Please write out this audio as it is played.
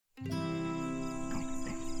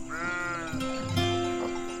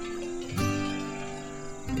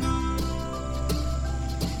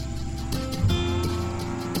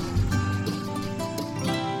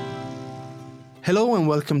Hello and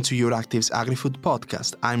welcome to Euractiv's AgriFood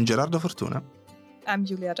podcast. I'm Gerardo Fortuna. I'm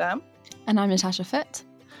Julia Dam. And I'm Natasha Fitt.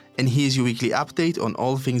 And here's your weekly update on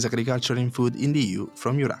all things agriculture and food in the EU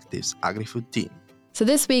from Euractiv's AgriFood team. So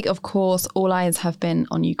this week, of course, all eyes have been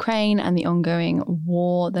on Ukraine and the ongoing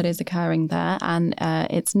war that is occurring there. And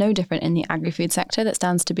it's no different in the agri-food sector that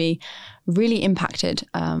stands to be really impacted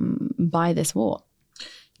by this war.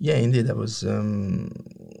 Yeah, indeed. I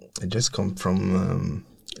just come from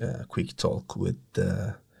a quick talk with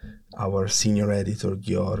our senior editor,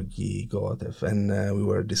 Georgi Godev, and we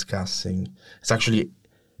were discussing, it's actually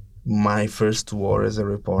my first war as a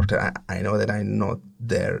reporter. I know that I'm not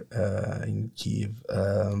there in Kiev,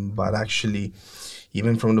 but actually,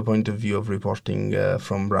 even from the point of view of reporting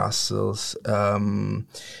from Brussels,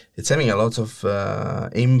 it's having a lot of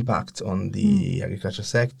impact on the agriculture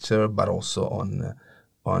sector, but also on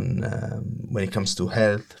when it comes to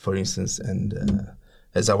health, for instance, and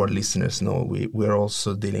as our listeners know, we're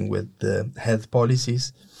also dealing with the health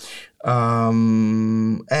policies.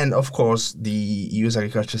 And of course, the EU's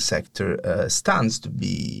agriculture sector stands to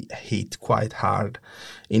be hit quite hard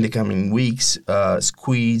in the coming weeks,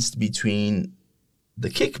 squeezed between the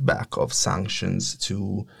kickback of sanctions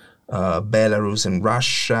to Belarus and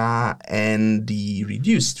Russia and the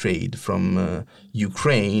reduced trade from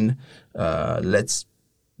Ukraine. Let's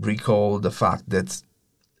recall the fact that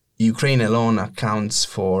Ukraine alone accounts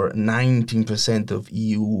for 19% of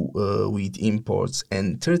EU wheat imports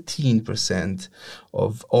and 13%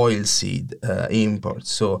 of oilseed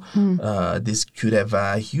imports. So this could have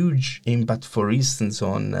a huge impact, for instance,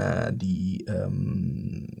 on the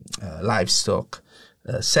livestock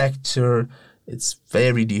sector. It's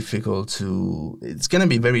going to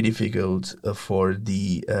be very difficult for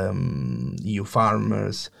the EU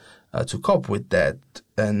farmers to cope with that.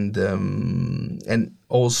 And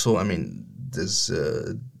also, I mean, there's,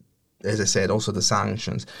 as I said, also the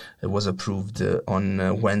sanctions. It was approved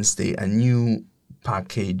on Wednesday, a new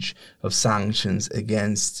package of sanctions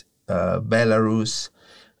against Belarus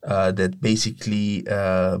that basically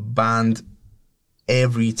banned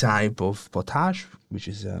every type of potash, which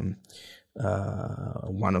is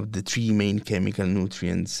one of the three main chemical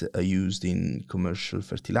nutrients used in commercial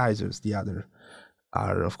fertilizers. The other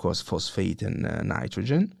are, of course, phosphate and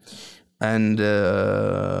nitrogen. And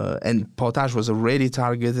potash was already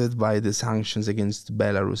targeted by the sanctions against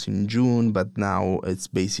Belarus in June, but now it's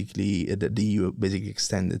basically, the EU basically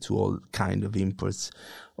extended to all kind of imports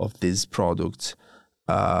of these products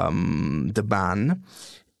the ban.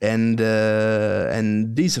 And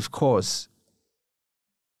this, of course,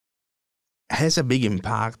 has a big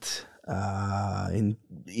impact in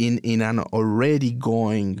an already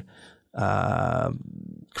going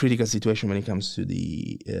critical situation when it comes to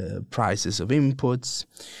the prices of inputs.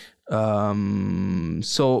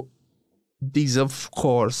 So these, of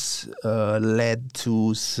course, led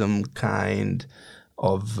to some kind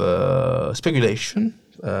of speculation.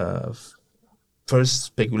 First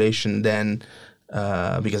speculation, then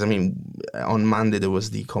because, I mean, on Monday there was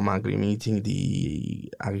the Comagri meeting,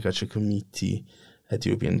 the Agriculture Committee at the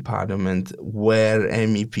European Parliament, where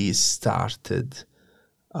MEPs started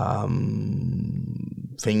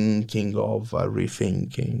thinking of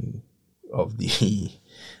rethinking of the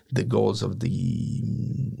goals of the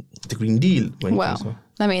Green Deal.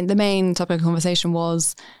 I mean, the main topic of conversation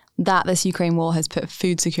was that this Ukraine war has put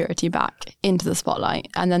food security back into the spotlight.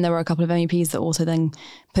 And then there were a couple of MEPs that also then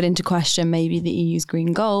put into question maybe the EU's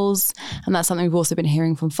green goals. And that's something we've also been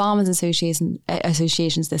hearing from farmers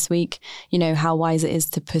associations this week, you know, how wise it is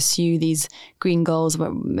to pursue these green goals.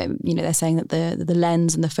 Where, you know, they're saying that the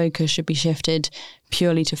lens and the focus should be shifted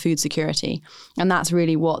purely to food security. And that's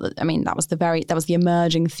really that was the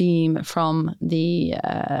emerging theme from the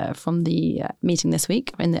meeting this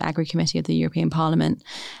week in the Agri Committee of the European Parliament.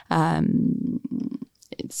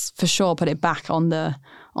 It's for sure put it back on the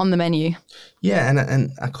menu. Yeah,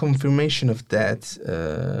 and a confirmation of that,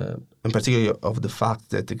 and particularly of the fact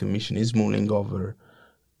that the Commission is mulling over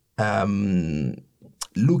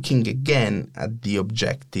looking again at the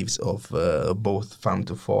objectives of both farm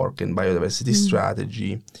to fork and biodiversity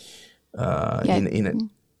strategy in a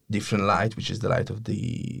different light, which is the light of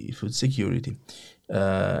the food security.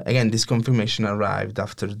 Again, this confirmation arrived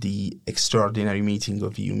after the extraordinary meeting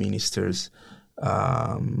of EU ministers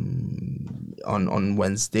on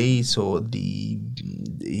Wednesday. So the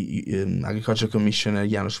Agriculture Commissioner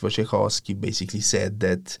Janusz Wojciechowski basically said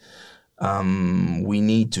that we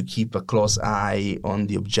need to keep a close eye on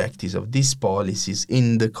the objectives of these policies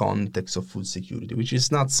in the context of food security, which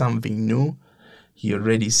is not something new. He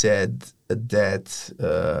already said that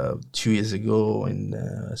 2 years ago, in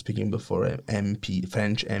speaking before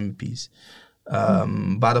French MPs,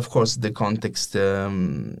 But of course, the context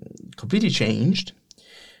completely changed.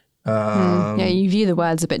 You view the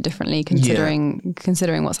words a bit differently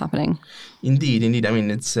considering what's happening. Indeed. I mean,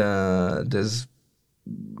 it's there's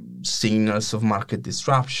signals of market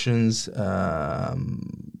disruptions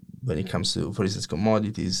when it comes to, for instance,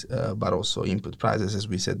 commodities, but also input prices, as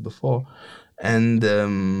we said before, and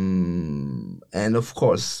of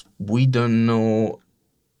course, we don't know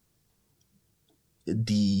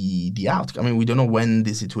the outcome. I mean, we don't know when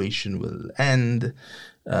the situation will end.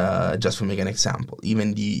 Just to make an example,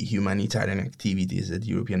 even the humanitarian activities at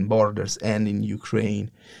European borders and in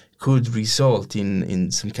Ukraine could result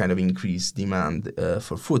in some kind of increased demand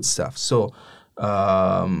for foodstuffs. So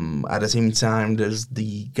at the same time, there's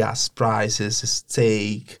the gas prices at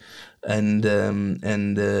stake, and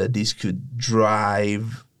this could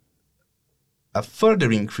drive a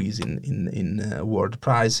further increase in world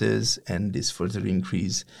prices, and this further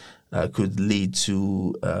increase could lead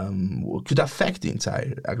to could affect the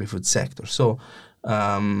entire agri-food sector. So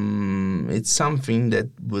it's something that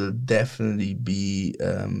will definitely be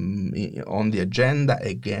on the agenda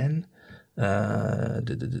again.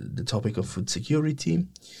 The topic of food security,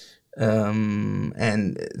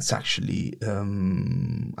 and it's actually, I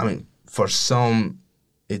mean, for some,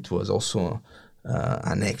 it was also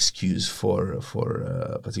an excuse for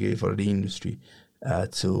particularly for the industry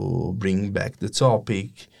to bring back the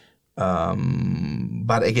topic.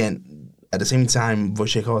 But again, at the same time,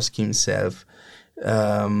 Wojciechowski himself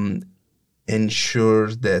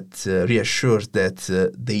reassures that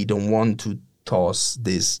they don't want to toss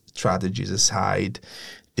these strategies aside.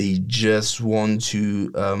 They just want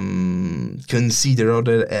to consider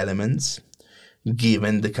other elements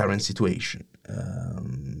given the current situation.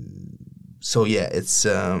 So yeah, it's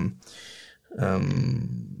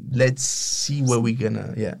let's see where we're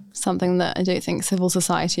gonna something that I don't think civil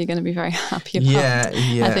society are going to be very happy about.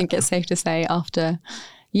 I think it's safe to say after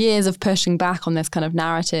years of pushing back on this kind of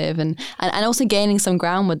narrative and also gaining some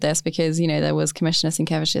ground with this, because, you know, there was Commissioner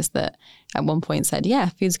Sienkiewicz that at one point said,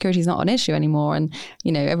 food security is not an issue anymore. And,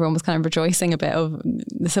 you know, everyone was kind of rejoicing a bit of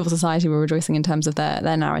the civil society were rejoicing in terms of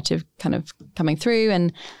their narrative kind of coming through.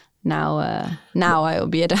 And now I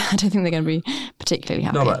don't think they're going to be particularly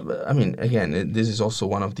happy. No, but I mean, again, this is also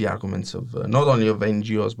one of the arguments of not only of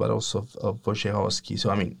NGOs, but also of Wojciechowski. So,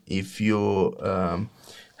 I mean, if you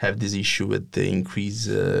have this issue with the increased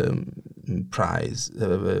inputs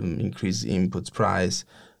price,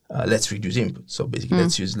 let's reduce inputs. So basically,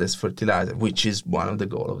 let's use less fertilizer, which is one of the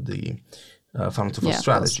goals of the Farm to Fork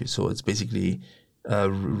strategy. So it's basically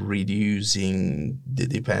reducing the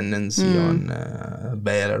dependency on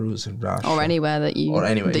Belarus and Russia, or anywhere that you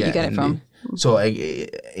get it from. So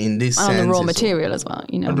in this sense, on the raw material as well,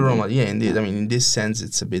 you know. Indeed. I mean, in this sense,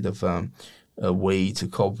 it's a bit of a way to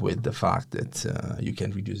cope with the fact that you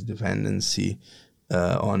can reduce dependency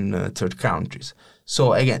on third countries.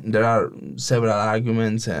 So again, there are several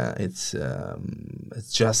arguments. It's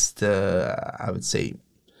just I would say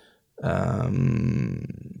an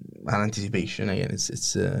anticipation. Again,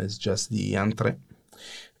 it's just the entree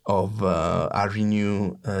of a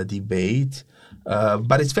renewed debate.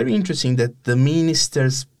 But it's very interesting that the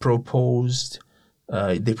ministers proposed.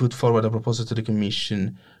 They put forward a proposal to the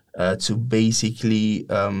Commission to basically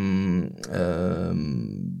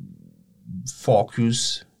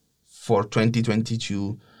focus for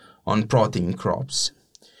 2022 on protein crops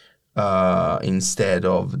instead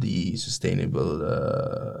of the sustainable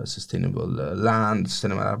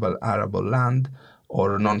arable land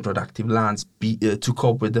or non-productive lands, to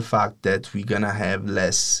cope with the fact that we're gonna have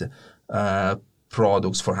less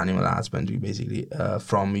products for animal husbandry, basically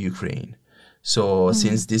from Ukraine. So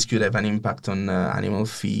since this could have an impact on animal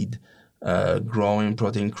feed, growing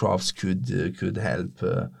protein crops could help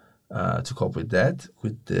to cope with that,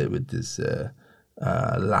 with this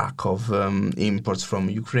lack of imports from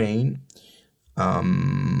Ukraine.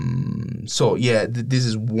 So yeah, this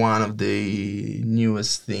is one of the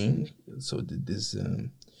newest thing. So this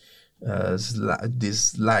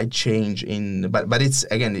slight change in, but it's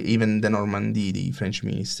again, even the Normandy, the French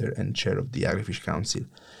minister and chair of the Agri-Fish Council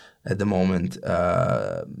at the moment,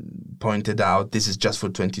 pointed out this is just for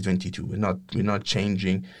 2022. We're not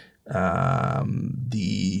changing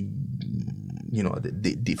the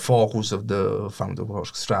focus of the Farm to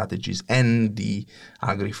Fork strategies and the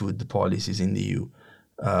agri-food policies in the EU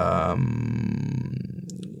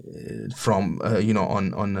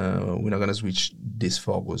we're not going to switch this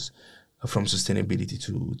focus from sustainability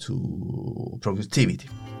to productivity.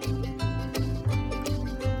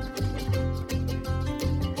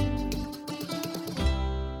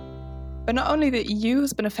 But not only the EU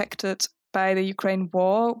has been affected, by the Ukraine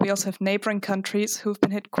war, we also have neighboring countries who've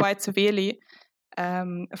been hit quite severely.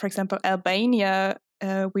 For example, Albania,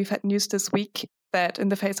 we've had news this week that in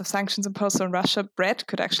the face of sanctions imposed on Russia, bread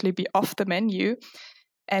could actually be off the menu.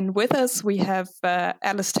 And with us, we have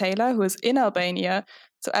Alice Taylor, who is in Albania.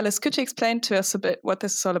 So Alice, could you explain to us a bit what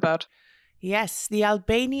this is all about? Yes, the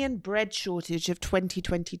Albanian bread shortage of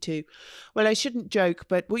 2022. Well, I shouldn't joke,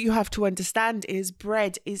 but what you have to understand is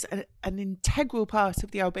bread is an integral part of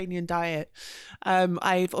the Albanian diet.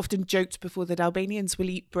 I've often joked before that Albanians will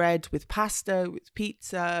eat bread with pasta, with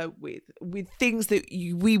pizza, with things that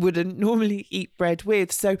we wouldn't normally eat bread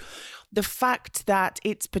with. So the fact that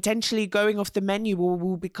it's potentially going off the menu or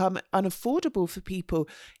will become unaffordable for people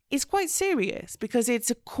is quite serious, because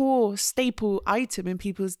it's a core staple item in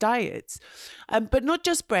people's diets. But not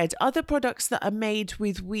just bread, other products that are made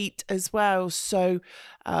with wheat as well. So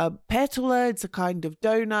petula, it's a kind of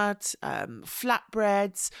donut,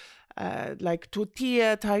 flatbreads, like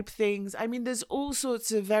tortilla type things. I mean, there's all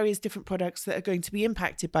sorts of various different products that are going to be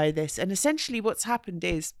impacted by this. And essentially what's happened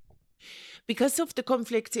is, because of the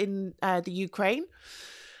conflict in the Ukraine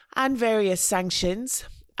and various sanctions,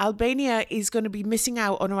 Albania is going to be missing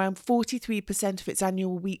out on around 43% of its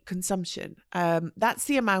annual wheat consumption. That's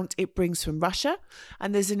the amount it brings from Russia,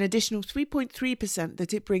 and there's an additional 3.3%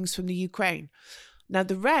 that it brings from the Ukraine. Now,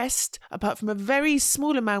 the rest, apart from a very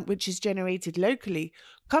small amount which is generated locally,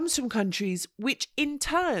 comes from countries which in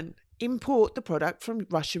turn import the product from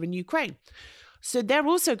Russia and Ukraine. So they're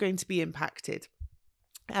also going to be impacted.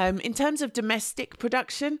 In terms of domestic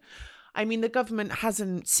production, I mean, the government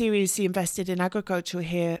hasn't seriously invested in agriculture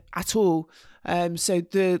here at all. So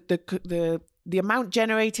the amount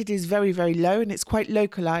generated is very, very low, and it's quite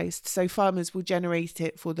localized. So farmers will generate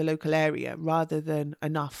it for the local area rather than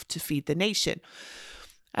enough to feed the nation.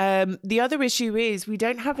 The other issue is we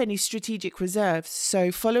don't have any strategic reserves.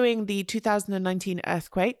 So following the 2019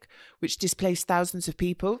 earthquake, which displaced thousands of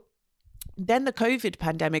people, then the COVID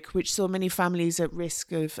pandemic, which saw many families at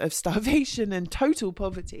risk of starvation and total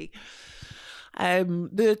poverty,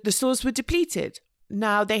 the stores were depleted.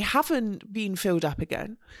 Now, they haven't been filled up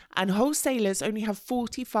again, and wholesalers only have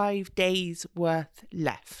 45 days worth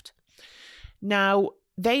left. Now,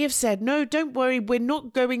 they have said, no, don't worry, we're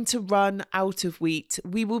not going to run out of wheat.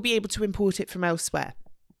 We will be able to import it from elsewhere.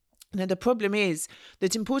 Now, the problem is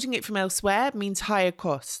that importing it from elsewhere means higher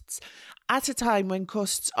costs, at a time when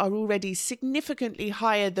costs are already significantly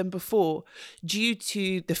higher than before due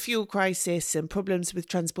to the fuel crisis and problems with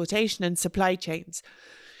transportation and supply chains.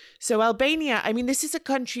 So Albania, I mean, this is a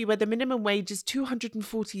country where the minimum wage is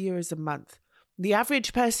 240 euros a month. The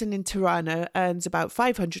average person in Tirana earns about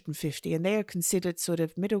 550, and they are considered sort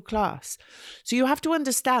of middle class. So you have to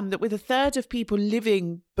understand that with a third of people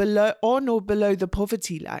living on or below the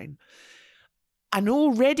poverty line, an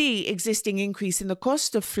already existing increase in the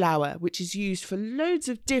cost of flour, which is used for loads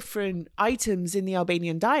of different items in the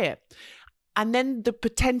Albanian diet, and then the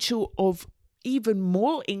potential of even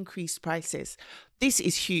more increased prices. This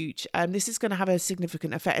is huge, and this is going to have a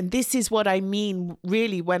significant effect. And this is what I mean,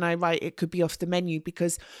 really, when I write it could be off the menu,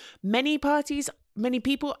 because many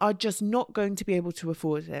people are just not going to be able to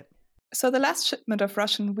afford it. So the last shipment of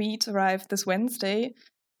Russian wheat arrived this Wednesday,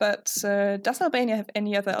 but does Albania have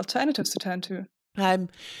any other alternatives to turn to?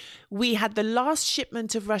 We had the last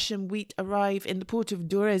shipment of Russian wheat arrive in the port of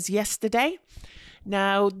Durrës yesterday.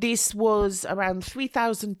 Now, this was around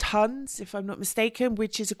 3,000 tons, if I'm not mistaken,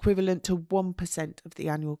 which is equivalent to 1% of the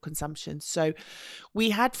annual consumption. So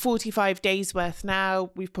we had 45 days worth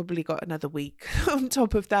now. We've probably got another week on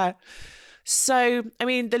top of that. So, I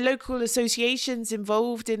mean, the local associations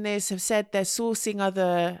involved in this have said they're sourcing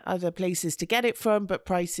other places to get it from, but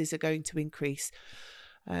prices are going to increase.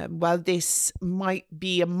 While this might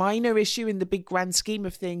be a minor issue in the big grand scheme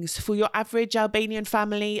of things, for your average Albanian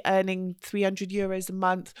family earning 300 euros a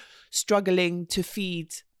month, struggling to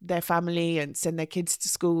feed their family and send their kids to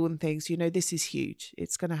school and things, you know, this is huge.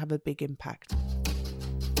 It's going to have a big impact.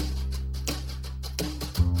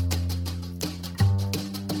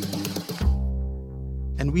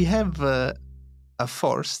 And we have a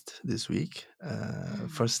first this week.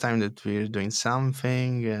 First time that we're doing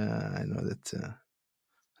something. I know that...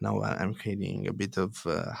 Now I'm creating a bit of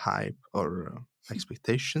hype or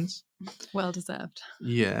expectations. Well deserved.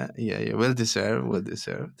 Yeah. Well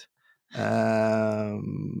deserved. I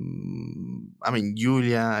mean,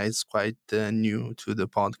 Julia is quite new to the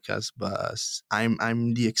podcast, but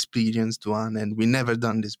I'm the experienced one, and we never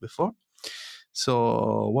done this before.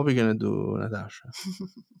 So what are we gonna do, Natasha?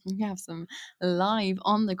 We have some live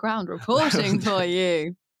on the ground reporting for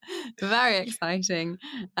you. Very exciting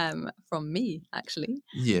from me, actually.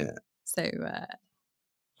 Yeah. So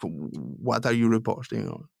what are you reporting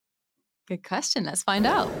on? Good question. Let's find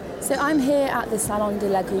out. So I'm here at the Salon de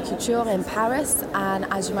l'Agriculture in Paris, and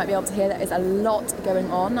as you might be able to hear, there is a lot going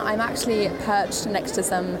on. I'm actually perched next to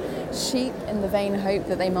some sheep in the vain hope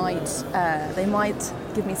that they might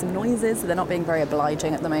give me some noises. So they're not being very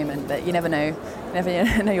obliging at the moment, but you never know. You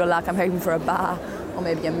never know your luck. I'm hoping for a baa or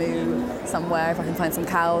maybe a moo somewhere if I can find some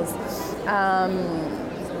cows.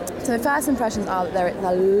 So the first impressions are that there is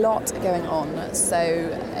a lot going on. So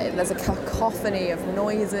there's a cacophony of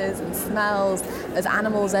noises and smells. There's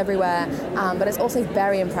animals everywhere, but it's also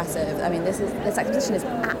very impressive. I mean, this exhibition is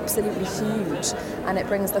absolutely huge, and it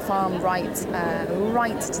brings the farm right to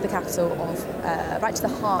the capital right to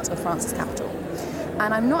the heart of France's capital.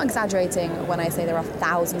 And I'm not exaggerating when I say there are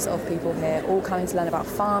thousands of people here, all coming to learn about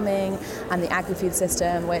farming and the agri-food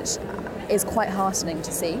system, which is quite heartening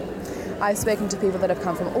to see. I've spoken to people that have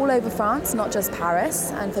come from all over France, not just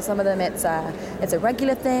Paris, and for some of them it's a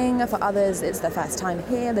regular thing, for others it's their first time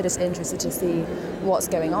here, they're just interested to see what's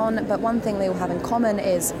going on. But one thing they all have in common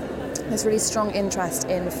is this really strong interest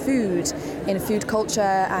in food culture,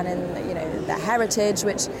 and in their heritage,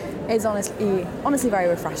 which is honestly very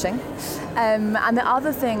refreshing. And the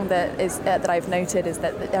other thing that I've noted is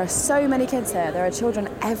that there are so many kids here. There are children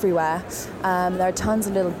everywhere. There are tons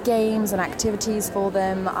of little games and activities for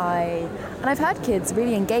them. I've had kids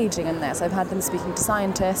really engaging in this. I've had them speaking to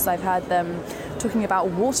scientists. I've had them talking about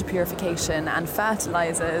water purification and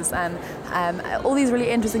fertilizers, and all these really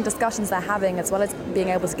interesting discussions they're having, as well as being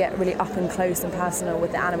able to get really up and close and personal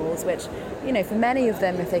with the animals, which, for many of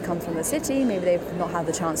them, if they come from the city, maybe they've not had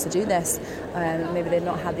the chance to do this. Maybe they've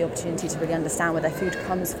not had the opportunity to really understand where their food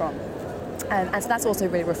comes from. And so that's also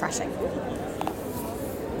really refreshing.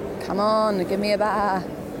 Come on, give me a baa.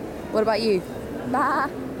 What about you? Baa.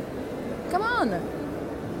 Come on.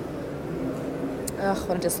 Ugh,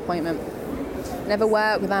 what a disappointment. Never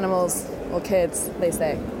work with animals or kids, they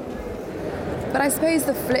say. But I suppose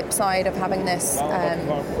the flip side of having this,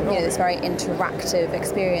 this very interactive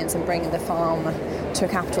experience and bringing the farm to a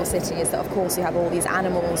capital city is that, of course, you have all these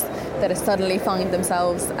animals that suddenly find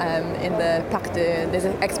themselves in the Parc des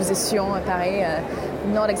Expositions at Paris,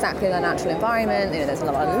 not exactly their natural environment. There's a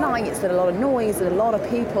lot of lights, there's a lot of noise, there's a lot of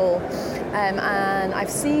people, and I've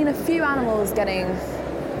seen a few animals getting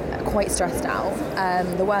quite stressed out.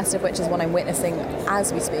 The worst of which is what I'm witnessing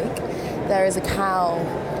as we speak. There is a cow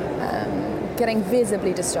getting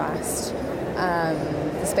visibly distressed.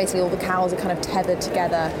 Basically all the cows are kind of tethered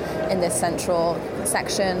together in this central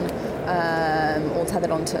section, all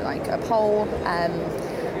tethered onto like a pole,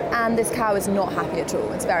 and this cow is not happy at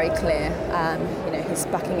all. It's very clear. He's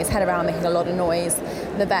bucking his head around, making a lot of noise.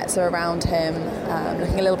 The vets are around him,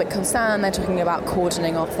 looking a little bit concerned. They're talking about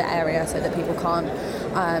cordoning off the area so that people can't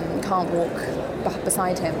walk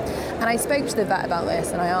beside him. And I spoke to the vet about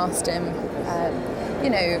this, and I asked him,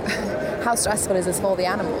 how stressful is this for the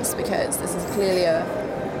animals? Because this is clearly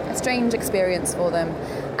a strange experience for them.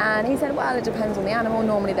 And he said, well, it depends on the animal.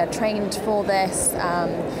 Normally they're trained for this.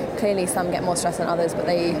 Clearly some get more stress than others, but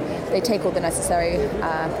they take all the necessary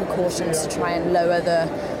precautions to try and lower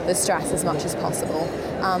the stress as much as possible.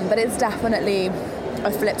 But it's definitely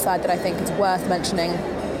a flip side that I think is worth mentioning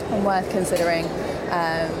and worth considering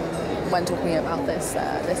when talking about this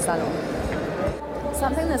salon.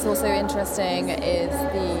 Something that's also interesting is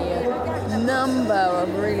the number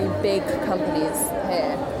of really big companies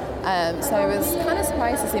here. So I was kind of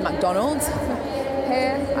surprised to see McDonald's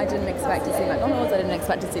here. I didn't expect to see McDonald's. I didn't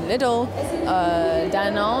expect to see Lidl,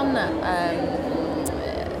 Danone.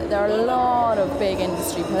 There are a lot of big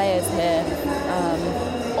industry players here,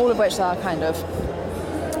 all of which are kind of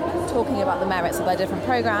talking about the merits of their different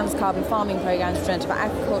programs, carbon farming programs, regenerative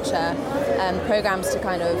agriculture, programs to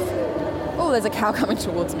kind of... Oh, there's a cow coming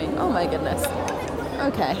towards me. Oh my goodness.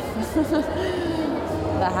 Okay.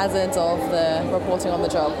 The hazards of the reporting on the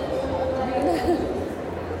job.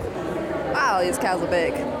 Wow, these cows are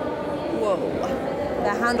big. Whoa.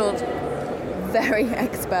 They're handled very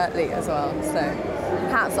expertly as well, so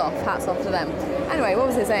hats off to them. Anyway, what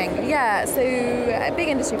was I saying? Yeah, so big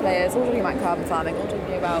industry players, all talking about carbon farming, all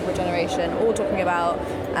talking about regeneration, all talking about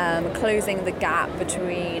closing the gap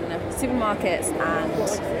between supermarkets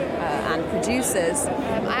and producers.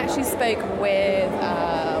 I actually spoke with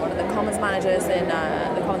one of the commerce managers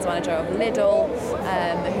the commerce manager of Lidl,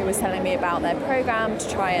 who was telling me about their program to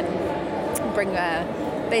try and bring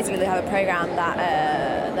basically they have a program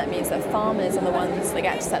that means that farmers are the ones that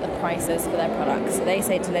get to set the prices for their products. So they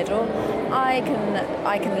say to Lidl, I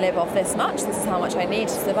can live off this much, this is how much I need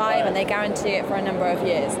to survive, and they guarantee it for a number of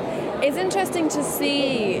years. It's interesting to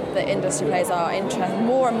see that industry players are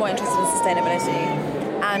more and more interested in sustainability.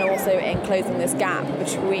 and also in closing this gap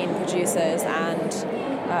between producers and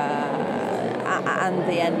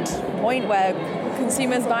the end point where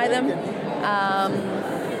consumers buy them.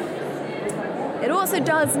 It also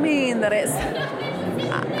does mean that it's...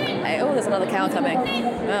 oh, there's another cow coming.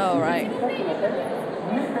 Oh, right.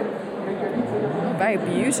 Very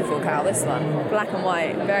beautiful cow, this one. Black and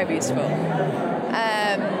white, very beautiful.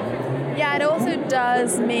 Yeah, it also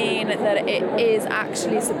does mean that it is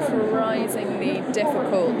actually surprisingly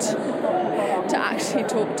difficult to actually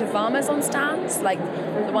talk to farmers on stands. Like,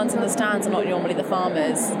 the ones in the stands are not normally the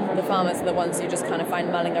farmers. The farmers are the ones you just kind of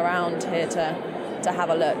find mulling around here to have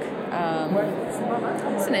a look.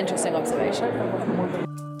 It's an interesting observation.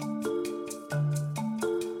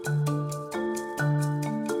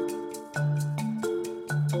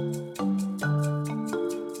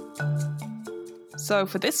 So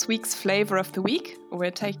for this week's flavor of the week,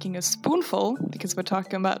 we're taking a spoonful because we're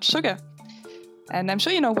talking about sugar. And I'm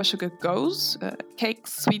sure you know where sugar goes.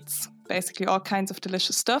 Cakes, sweets, basically all kinds of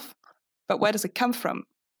delicious stuff. But where does it come from?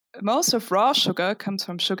 Most of raw sugar comes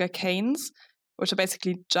from sugar canes, which are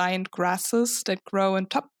basically giant grasses that grow in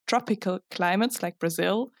tropical climates like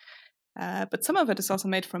Brazil. But some of it is also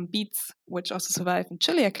made from beets, which also survive in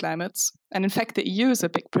chillier climates. And in fact, the EU is a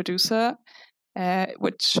big producer,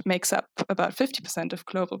 which makes up about 50% of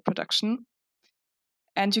global production.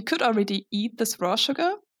 And you could already eat this raw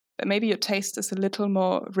sugar, but maybe your taste is a little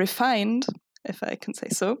more refined, if I can say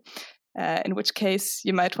so, in which case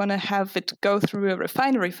you might want to have it go through a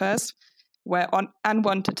refinery first, where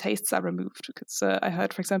unwanted tastes are removed. Because I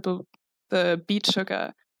heard, for example, the beet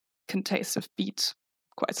sugar can taste of beet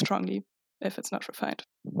quite strongly if it's not refined.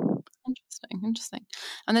 Interesting.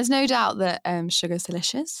 And there's no doubt that sugar's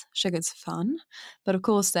delicious, sugar's fun. But of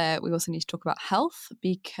course, we also need to talk about health,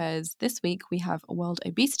 because this week we have World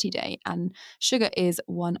Obesity Day and sugar is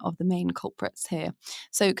one of the main culprits here.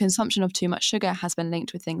 So consumption of too much sugar has been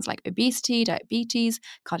linked with things like obesity, diabetes,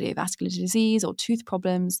 cardiovascular disease or tooth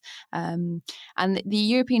problems. And the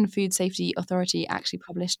European Food Safety Authority actually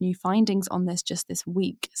published new findings on this just this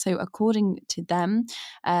week. So according to them,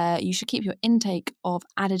 you should keep your intake of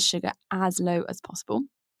added sugar as low as possible.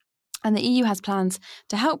 And the EU has plans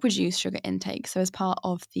to help reduce sugar intake. So as part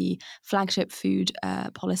of the flagship food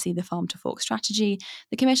policy, the Farm to Fork strategy,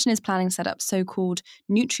 the Commission is planning to set up so-called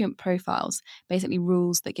nutrient profiles, basically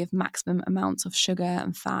rules that give maximum amounts of sugar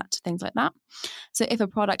and fat, things like that. So if a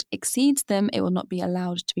product exceeds them, it will not be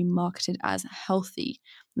allowed to be marketed as healthy.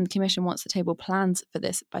 And the Commission wants to table plans for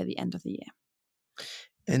this by the end of the year.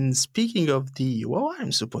 And speaking of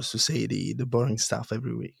I'm supposed to say the boring stuff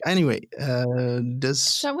every week. Anyway,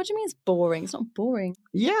 So what do you mean it's boring? It's not boring.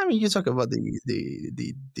 Yeah, I mean, you talk about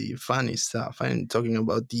the funny stuff. I'm talking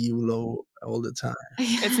about the EU law all the time.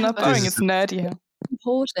 It's not boring, it's nerdy.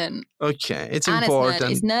 Important. Okay, it's and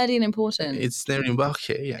important. It's nerdy and important. It's nerdy, but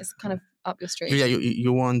okay, yeah. It's kind of up your street. Yeah,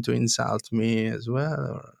 you want to insult me as well?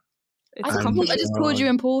 Or? I just called you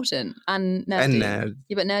important and nerdy. And nerd.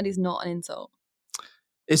 Yeah, but nerdy is not an insult.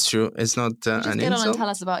 It's true. It's not an insult. Just get on and tell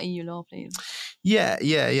us about EU law, please. Yeah.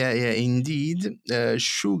 Indeed,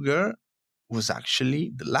 sugar was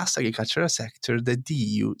actually the last agricultural sector that the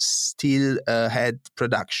EU still had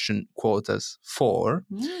production quotas for.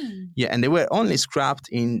 Yeah, and they were only scrapped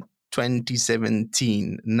in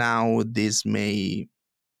 2017. Now this may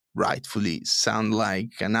rightfully sound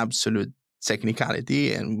like an absolute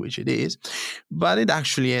technicality, and which it is, but it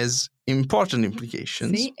actually has important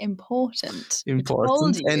implications. See, important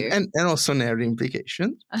and also nerdy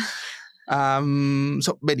implications.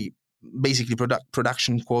 So basically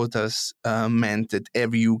production quotas meant that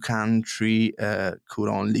every EU country could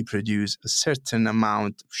only produce a certain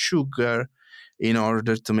amount of sugar in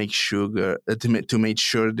order to make sure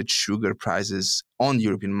that sugar prices on the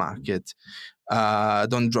European market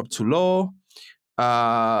don't drop too low.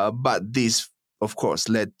 But this, of course,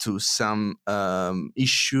 led to some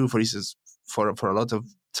issue. For instance, for a lot of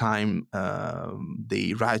time,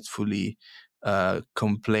 they rightfully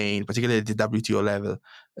complained, particularly at the WTO level,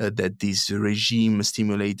 that this regime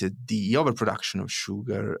stimulated the overproduction of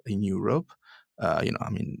sugar in Europe.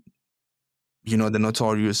 The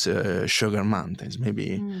notorious sugar mountains.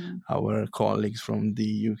 Maybe our colleagues from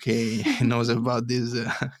the UK knows about this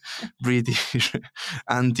British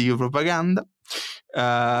anti-EU propaganda.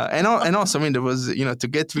 And also, I mean, there was, to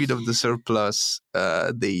get rid of the surplus,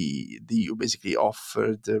 the EU basically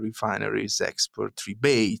offered the refineries export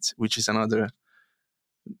rebate, which is another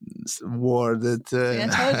word that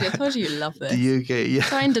I told you love this. The UK, yeah.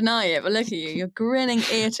 Try and deny it, but look at you. You're grinning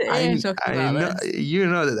ear to ear talking about this. You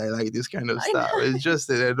know that I like this kind of stuff. It's just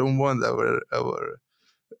that I don't want our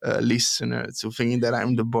listeners who think that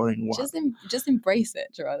I'm the boring one. Just embrace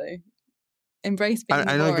it, Gerardo. Embrace being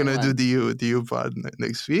the I'm not boring going to one. do the EU part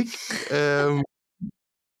next week.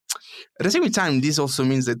 At the same time, this also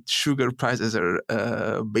means that sugar prices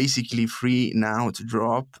are basically free now to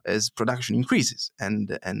drop as production increases,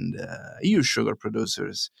 and EU sugar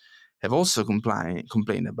producers have also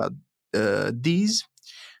complained about these.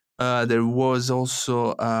 There was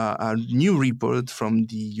also a new report from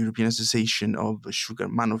the European Association of Sugar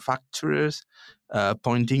Manufacturers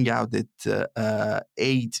pointing out that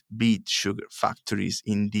 8 beet sugar factories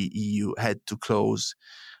in the EU had to close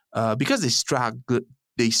because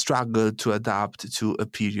they struggled to adapt to a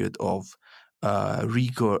period of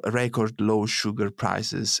record low sugar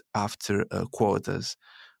prices after quotas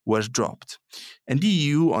were dropped. And the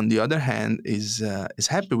EU, on the other hand, is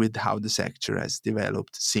happy with how the sector has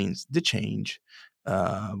developed since the change,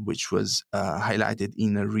 which was highlighted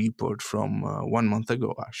in a report from 1 month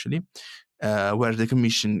ago, actually, where the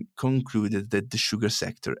Commission concluded that the sugar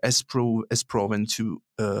sector has proven to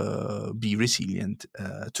be resilient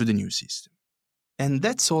to the new system. And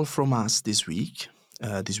that's all from us this week.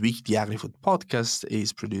 This week, the AgriFood podcast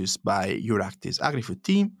is produced by Euractiv's AgriFood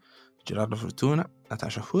team, Gerardo Fortuna,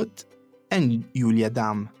 Natasha Hood, and Julia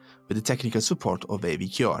Dam, with the technical support of Evi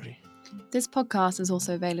Chiori. This podcast is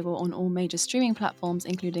also available on all major streaming platforms,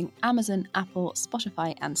 including Amazon, Apple,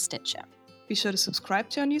 Spotify, and Stitcher. Be sure to subscribe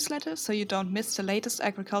to our newsletter so you don't miss the latest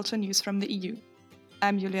agriculture news from the EU.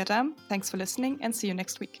 I'm Julia Dam, thanks for listening, and see you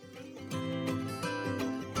next week.